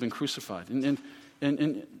people have been crucified. And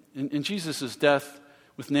in Jesus' death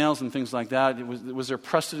with nails and things like that, was there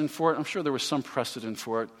precedent for it? I'm sure there was some precedent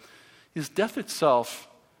for it. His death itself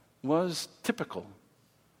was typical.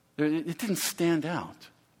 It didn't stand out.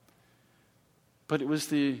 But it was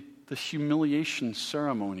the humiliation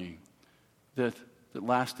ceremony that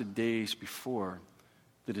lasted days before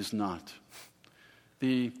that is not.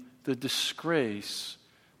 The disgrace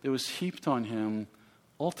that was heaped on him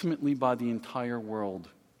ultimately by the entire world,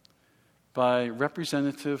 by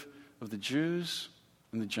representative of the Jews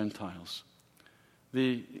and the Gentiles.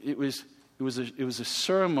 It was a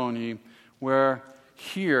ceremony where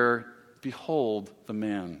here, behold the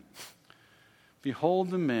man.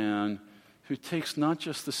 Behold the man who takes not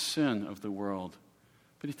just the sin of the world,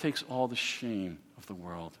 but he takes all the shame of the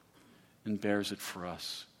world and bears it for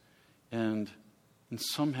us. And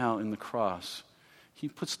somehow in the cross, he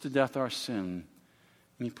puts to death our sin,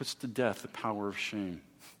 and he puts to death the power of shame,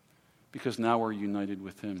 because now we're united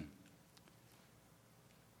with him.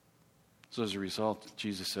 So as a result,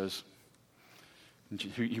 Jesus says in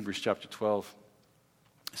Hebrews chapter 12,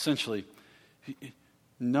 essentially,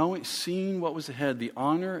 seeing what was ahead, the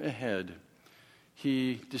honor ahead,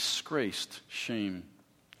 he disgraced shame.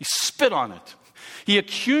 He spit on it. He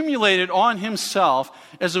accumulated on himself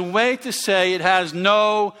as a way to say it has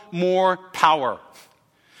no more power.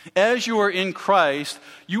 As you are in Christ,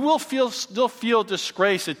 you will still feel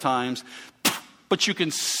disgrace at times, but you can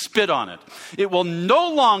spit on it. It will no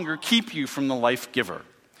longer keep you from the life giver.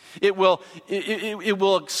 It will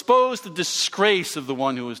expose the disgrace of the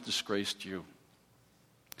one who has disgraced you.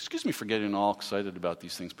 Excuse me for getting all excited about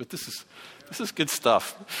these things, but this is good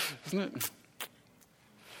stuff, isn't it?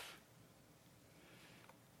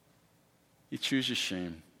 He chooses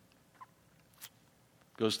shame,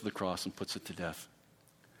 goes to the cross and puts it to death.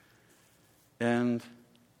 And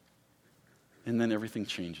then everything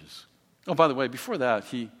changes. Oh, by the way, before that,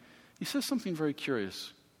 he says something very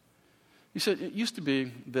curious. He said it used to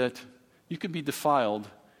be that you could be defiled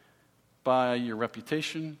by your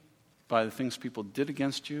reputation, by the things people did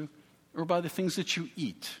against you, or by the things that you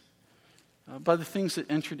eat, by the things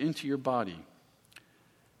that entered into your body.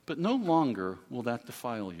 But no longer will that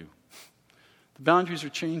defile you. The boundaries are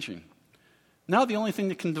changing. Now the only thing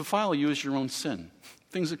that can defile you is your own sin,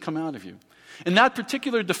 things that come out of you. In that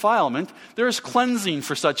particular defilement, there is cleansing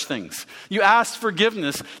for such things. You ask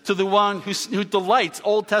forgiveness to the one who delights,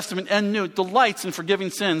 Old Testament and New, delights in forgiving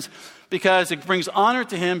sins because it brings honor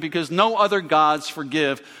to him, because no other gods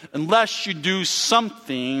forgive unless you do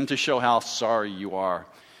something to show how sorry you are.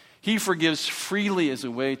 He forgives freely as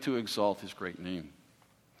a way to exalt his great name.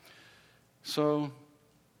 So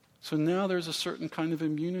now there's a certain kind of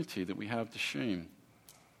immunity that we have to shame.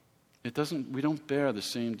 We don't bear the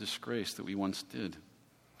same disgrace that we once did.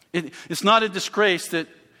 It's not a disgrace that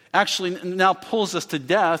actually now pulls us to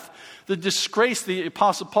death. The disgrace the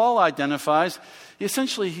Apostle Paul identifies,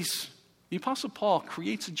 essentially the Apostle Paul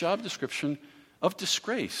creates a job description of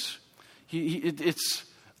disgrace.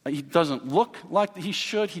 He doesn't look like he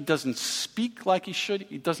should. He doesn't speak like he should.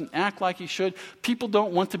 He doesn't act like he should. People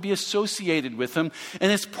don't want to be associated with him.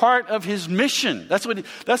 And it's part of his mission. That's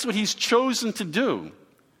what he's chosen to do.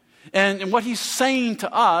 And what he's saying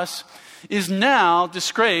to us is now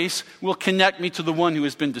disgrace will connect me to the one who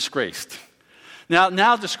has been disgraced.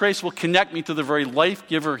 Now disgrace will connect me to the very life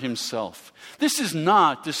giver himself. This is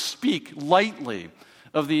not to speak lightly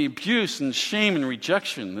of the abuse and shame and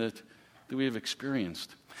rejection that we have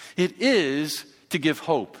experienced. It is to give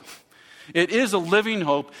hope. It is a living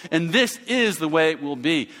hope, and this is the way it will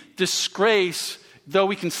be. Disgrace, though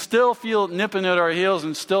we can still feel it nipping at our heels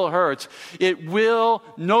and still hurts, it will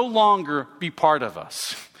no longer be part of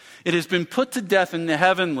us. It has been put to death in the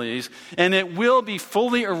heavenlies, and it will be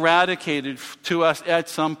fully eradicated to us at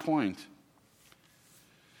some point.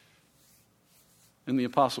 And the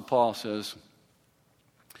Apostle Paul says,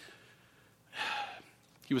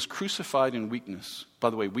 he was crucified in weakness. By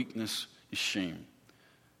the way, weakness is shame.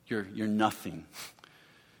 You're nothing.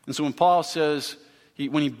 And so when Paul says,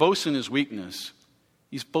 when he boasts in his weakness,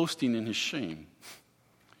 he's boasting in his shame.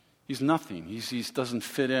 He's nothing. He doesn't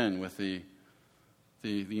fit in with the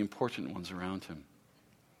important ones around him.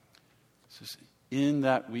 He says, in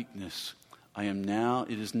that weakness, it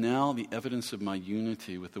is now the evidence of my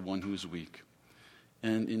unity with the one who is weak.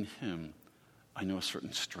 And in him, I know a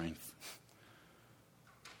certain strength.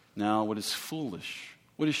 Now, what is foolish,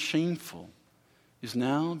 what is shameful, is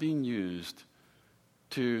now being used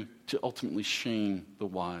to ultimately shame the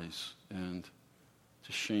wise and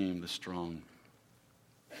to shame the strong.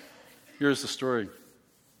 Here's the story.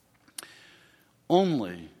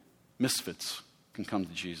 Only misfits can come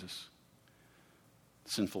to Jesus.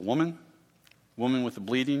 Sinful woman with the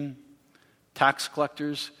bleeding, tax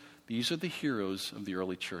collectors, these are the heroes of the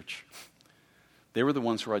early church. They were the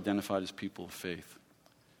ones who were identified as people of faith.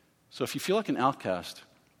 So if you feel like an outcast,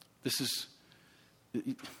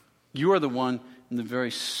 you are the one in the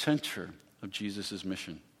very center of Jesus'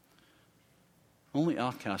 mission. Only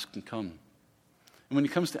outcasts can come. And when he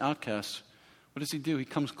comes to outcasts, what does he do? He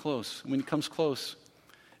comes close. And when he comes close,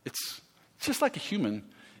 it's just like a human.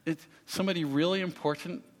 Somebody really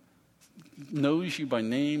important knows you by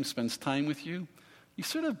name, spends time with you. You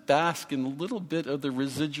sort of bask in a little bit of the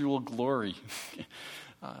residual glory.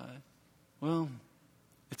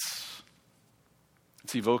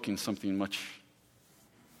 It's evoking something much,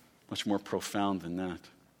 much more profound than that.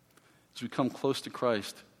 As we come close to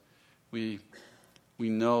Christ, we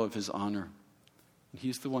know of his honor. And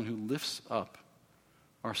he's the one who lifts up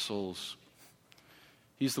our souls.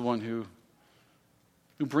 He's the one who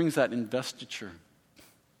brings that investiture.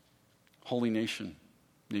 Holy nation,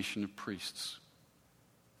 nation of priests.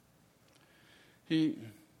 He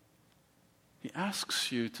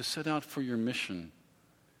asks you to set out for your mission,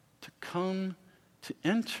 to come to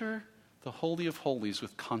enter the Holy of Holies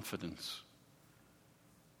with confidence.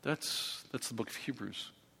 That's the book of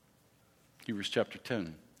Hebrews. Hebrews chapter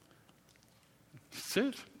 10. That's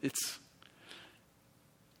it.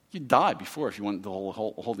 You'd die before if you went to the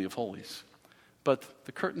Holy of Holies. But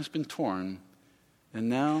the curtain's been torn, and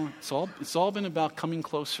now it's all been about coming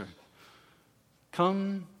closer.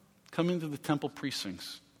 Come into the temple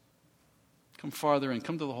precincts. Come farther in.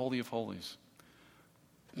 Come to the Holy of Holies.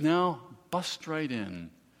 Now, bust right in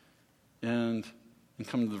and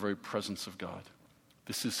come to the very presence of God.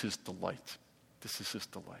 This is his delight. This is his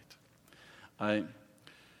delight.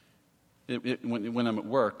 When I'm at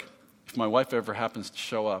work, if my wife ever happens to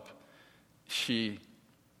show up, she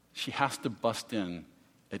has to bust in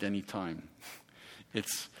at any time.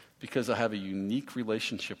 It's because I have a unique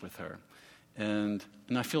relationship with her. And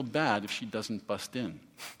I feel bad if she doesn't bust in.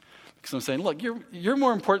 Because I'm saying, look, you're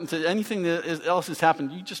more important to anything that else has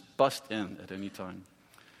happened. You just bust in at any time.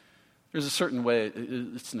 There's a certain way,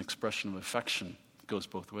 it's an expression of affection. It goes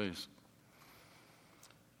both ways.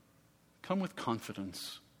 Come with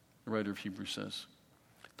confidence, the writer of Hebrews says.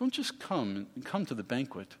 Don't just come to the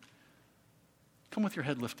banquet. Come with your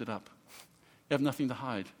head lifted up. You have nothing to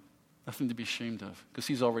hide, nothing to be ashamed of, because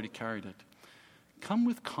he's already carried it. Come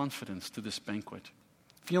with confidence to this banquet.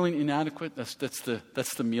 Feeling inadequate, that's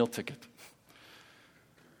the meal ticket.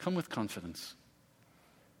 Come with confidence.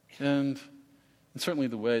 And certainly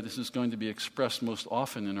the way this is going to be expressed most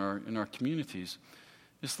often in our communities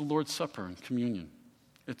is the Lord's Supper and communion.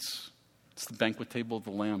 It's It's the banquet table of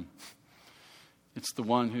the Lamb. It's the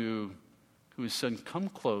one who has said, come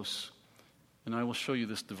close, and I will show you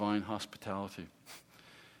this divine hospitality.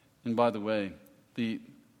 And by the way, the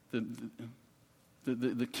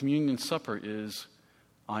communion supper is,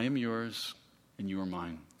 I am yours and you are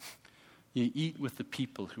mine. You eat with the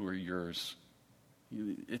people who are yours.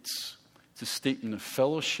 It's a statement of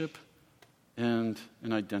fellowship and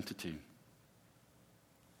an identity.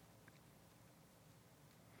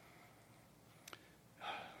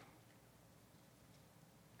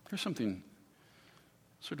 Here's something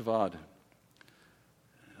sort of odd.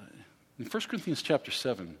 In 1 Corinthians chapter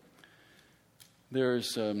 7,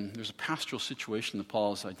 there's a pastoral situation that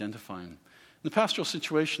Paul is identifying. The pastoral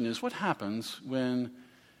situation is what happens when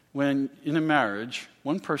in a marriage,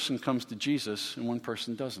 one person comes to Jesus and one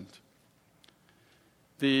person doesn't.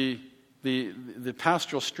 The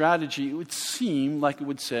pastoral strategy, it would seem like it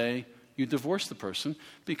would say, you divorce the person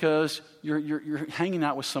because you're hanging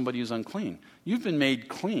out with somebody who's unclean. You've been made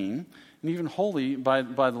clean and even holy by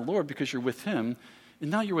the Lord because you're with him.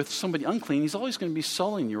 And now you're with somebody unclean. He's always going to be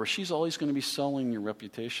sullying you, or she's always going to be sullying your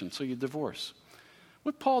reputation. So you divorce.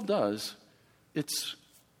 What Paul does, it's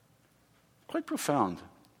quite profound.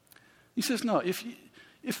 He says, no, if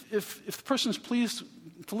the person's pleased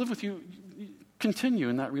to live with you, continue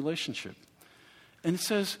in that relationship. And it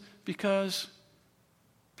says, because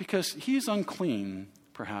he's unclean,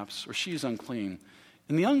 perhaps, or she's unclean,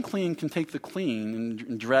 and the unclean can take the clean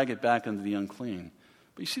and drag it back into the unclean.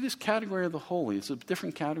 But you see this category of the holy, it's a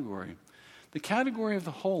different category. The category of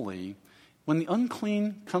the holy, when the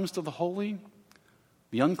unclean comes to the holy,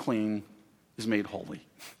 the unclean is made holy.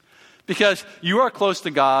 Because you are close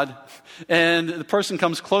to God, and the person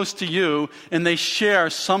comes close to you, and they share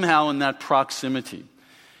somehow in that proximity.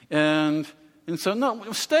 And so,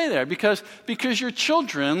 no, stay there, because your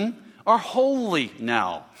children are holy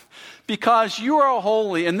now. Because you are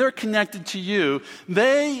holy and they're connected to you,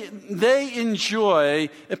 they enjoy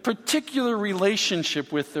a particular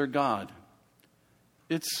relationship with their God.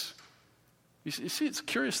 You see, it's a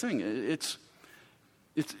curious thing. It's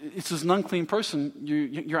as an unclean person,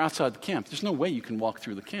 you're outside the camp. There's no way you can walk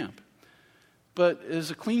through the camp. But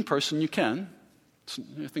as a clean person, you can.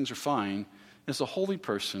 Things are fine. As a holy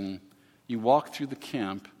person, you walk through the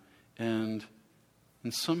camp, and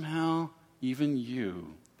somehow even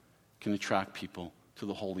you can attract people to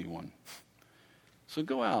the Holy One. So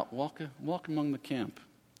go out, walk among the camp.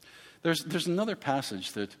 There's another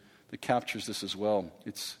passage that captures this as well.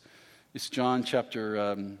 It's John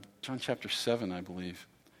chapter 7, I believe,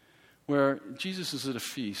 where Jesus is at a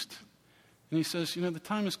feast, and he says, the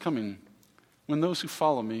time is coming when those who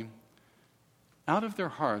follow me, out of their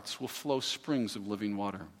hearts will flow springs of living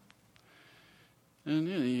water. And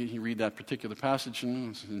you read that particular passage,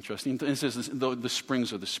 and it's interesting. It says the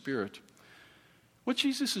springs of the Spirit. What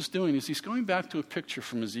Jesus is doing is he's going back to a picture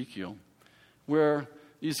from Ezekiel, where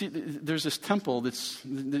you see there's this temple that's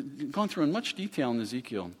gone through in much detail in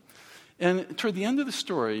Ezekiel. And toward the end of the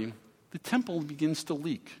story, the temple begins to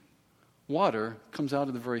leak. Water comes out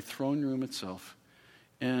of the very throne room itself,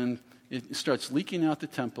 and it starts leaking out the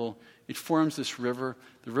temple. It forms this river.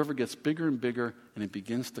 The river gets bigger and bigger, and it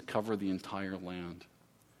begins to cover the entire land.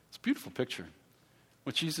 It's a beautiful picture.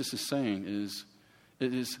 What Jesus is saying is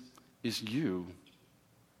you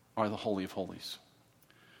are the Holy of Holies.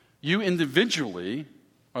 You individually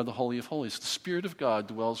are the Holy of Holies. The Spirit of God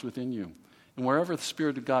dwells within you. And wherever the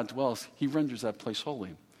Spirit of God dwells, he renders that place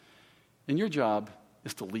holy. And your job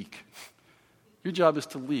is to leak. Your job is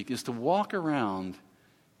to leak, is to walk around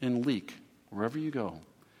and leak wherever you go.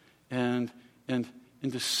 And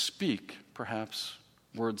to speak, perhaps,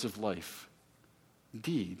 words of life,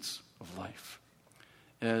 deeds of life,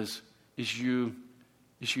 as you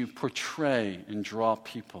portray and draw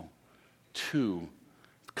people to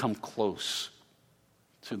come close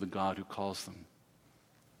to the God who calls them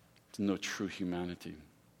to know true humanity.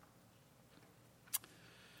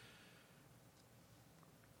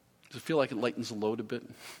 Does it feel like it lightens the load a bit?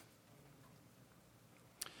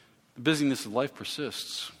 The busyness of life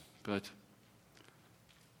persists, but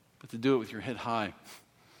to do it with your head high,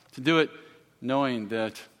 to do it knowing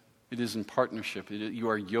that it is in partnership, you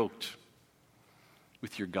are yoked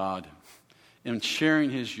with your God. And sharing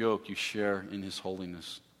his yoke, you share in his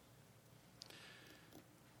holiness.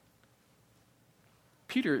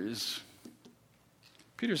 Peter's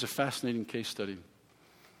a fascinating case study.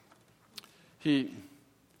 He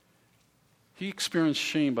experienced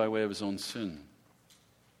shame by way of his own sin.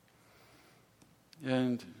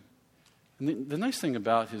 And the nice thing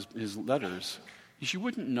about his letters is you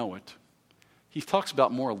wouldn't know it. He talks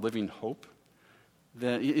about more living hope.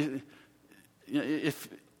 That if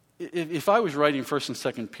if I was writing 1st and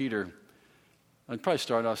 2nd Peter, I'd probably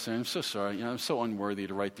start off saying, I'm so sorry, I'm so unworthy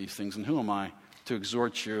to write these things, and who am I to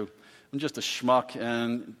exhort you? I'm just a schmuck,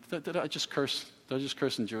 and did I just curse? Did I just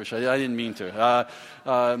curse in Jewish? I didn't mean to.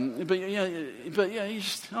 I'm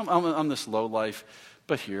this low life.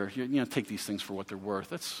 But here, take these things for what they're worth.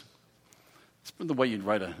 That's the way you'd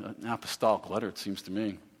write an apostolic letter, it seems to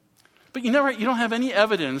me. But you don't have any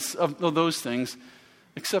evidence of those things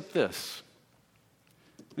except this.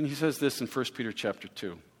 And he says this in 1 Peter chapter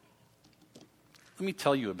 2. Let me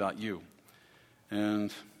tell you about you.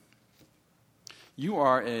 And you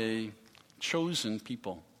are a chosen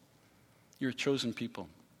people. You're a chosen people.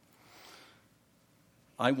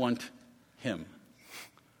 I want him.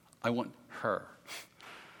 I want her.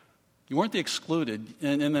 You weren't the excluded.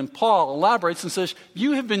 And then Paul elaborates and says,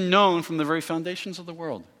 you have been known from the very foundations of the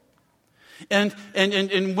world. And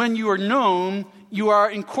when you are known, you are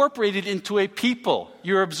incorporated into a people.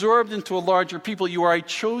 You're absorbed into a larger people. You are a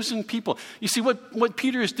chosen people. You see, what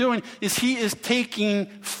Peter is doing is he is taking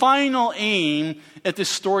final aim at this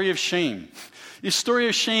story of shame. This story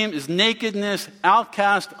of shame is nakedness,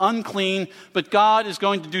 outcast, unclean, but God is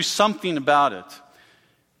going to do something about it.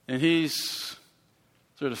 And he's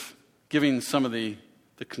sort of giving some of the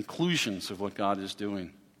conclusions of what God is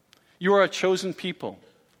doing. You are a chosen people.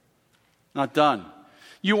 Not done.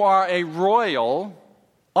 You are a royal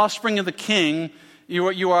offspring of the king.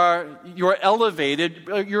 You are elevated.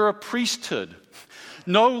 You're a priesthood.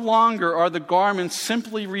 No longer are the garments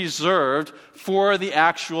simply reserved for the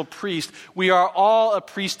actual priest. We are all a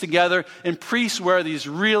priest together, and priests wear these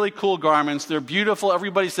really cool garments. They're beautiful.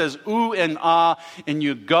 Everybody says ooh and ah, and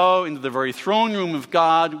you go into the very throne room of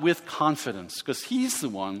God with confidence, because he's the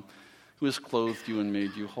one who has clothed you and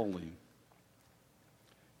made you holy.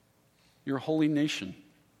 You're a holy nation.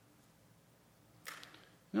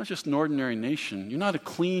 You're not just an ordinary nation. You're not a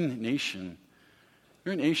clean nation.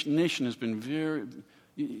 Your nation has been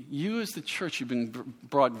you as the church, you've been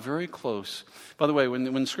brought very close. By the way,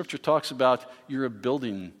 when Scripture talks about you're a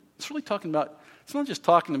building, it's not just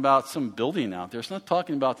talking about some building out there. It's not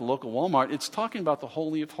talking about the local Walmart. It's talking about the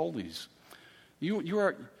Holy of Holies. You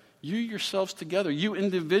yourselves together. You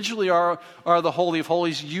individually are the Holy of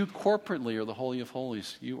Holies. You corporately are the Holy of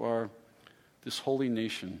Holies. You are this holy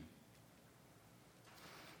nation.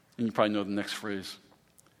 And you probably know the next phrase.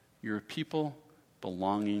 You're a people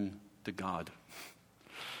belonging to God.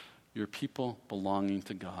 You're a people belonging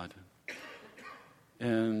to God.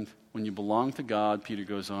 And when you belong to God, Peter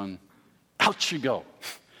goes on, out you go.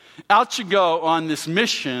 Out you go on this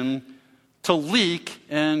mission to leak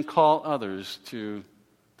and call others to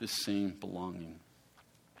this same belonging.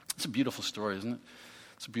 It's a beautiful story, isn't it?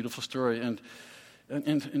 It's a beautiful story. And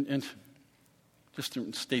just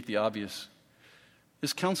to state the obvious,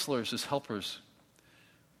 his counselors, his helpers,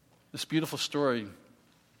 this beautiful story,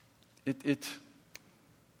 I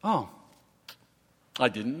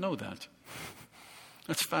didn't know that.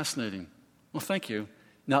 That's fascinating. Well, thank you.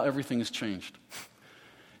 Now everything has changed.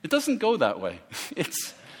 It doesn't go that way.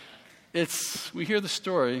 We hear the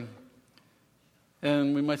story,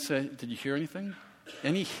 and we might say, did you hear anything?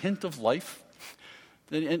 Any hint of life?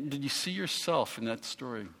 Did you see yourself in that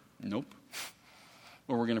story? Nope.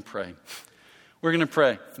 Well, we're going to pray. We're going to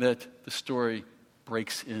pray that the story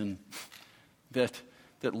breaks in, that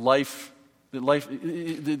life,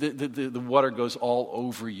 the water goes all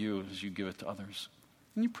over you as you give it to others.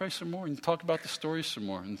 And you pray some more, and you talk about the story some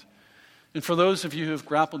more. And for those of you who have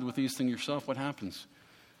grappled with these things yourself, what happens?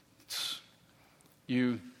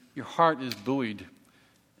 Your heart is buoyed,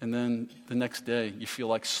 and then the next day you feel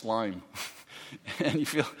like slime. And you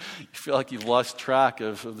feel like you've lost track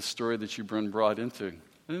of the story that you've been brought into.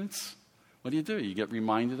 And what do? You get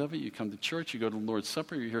reminded of it. You come to church. You go to the Lord's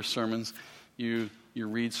Supper. You hear sermons. You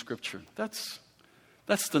read Scripture. That's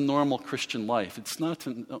the normal Christian life. It's not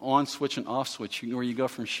an on switch and off switch where you go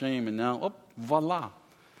from shame and now, voila,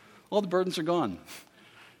 all the burdens are gone.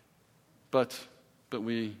 But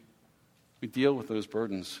we deal with those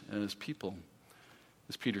burdens as people,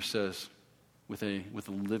 as Peter says, with a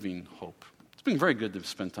living hope. It's been very good to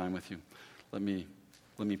spend time with you. Let me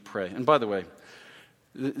pray. And by the way,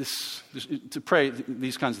 to pray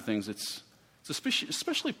these kinds of things, it's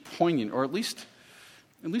especially poignant, or at least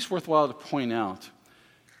worthwhile to point out.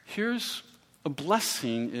 Here's a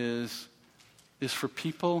blessing is for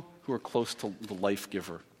people who are close to the life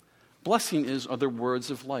giver. Blessing is other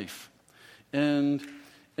words of life, and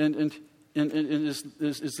as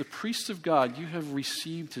the priests of God, you have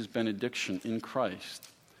received His benediction in Christ.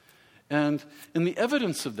 And the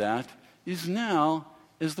evidence of that is now,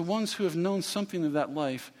 as the ones who have known something of that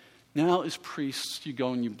life, now as priests, you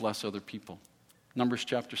go and you bless other people. Numbers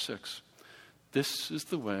chapter 6. This is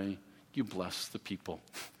the way you bless the people.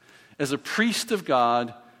 As a priest of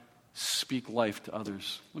God, speak life to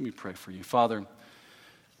others. Let me pray for you. Father,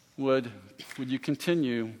 would you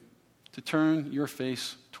continue to turn your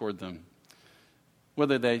face toward them?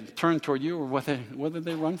 Whether they turn toward you or whether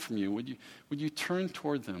they run from you, would you turn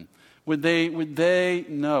toward them? Would they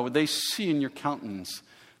know, would they see in your countenance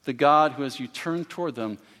the God who, as you turn toward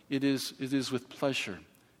them, it is with pleasure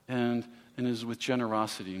and is with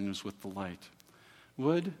generosity and is with delight?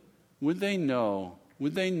 Would they know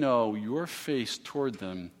your face toward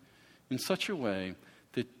them in such a way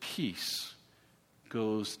that peace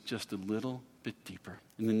goes just a little bit deeper?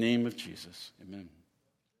 In the name of Jesus, amen.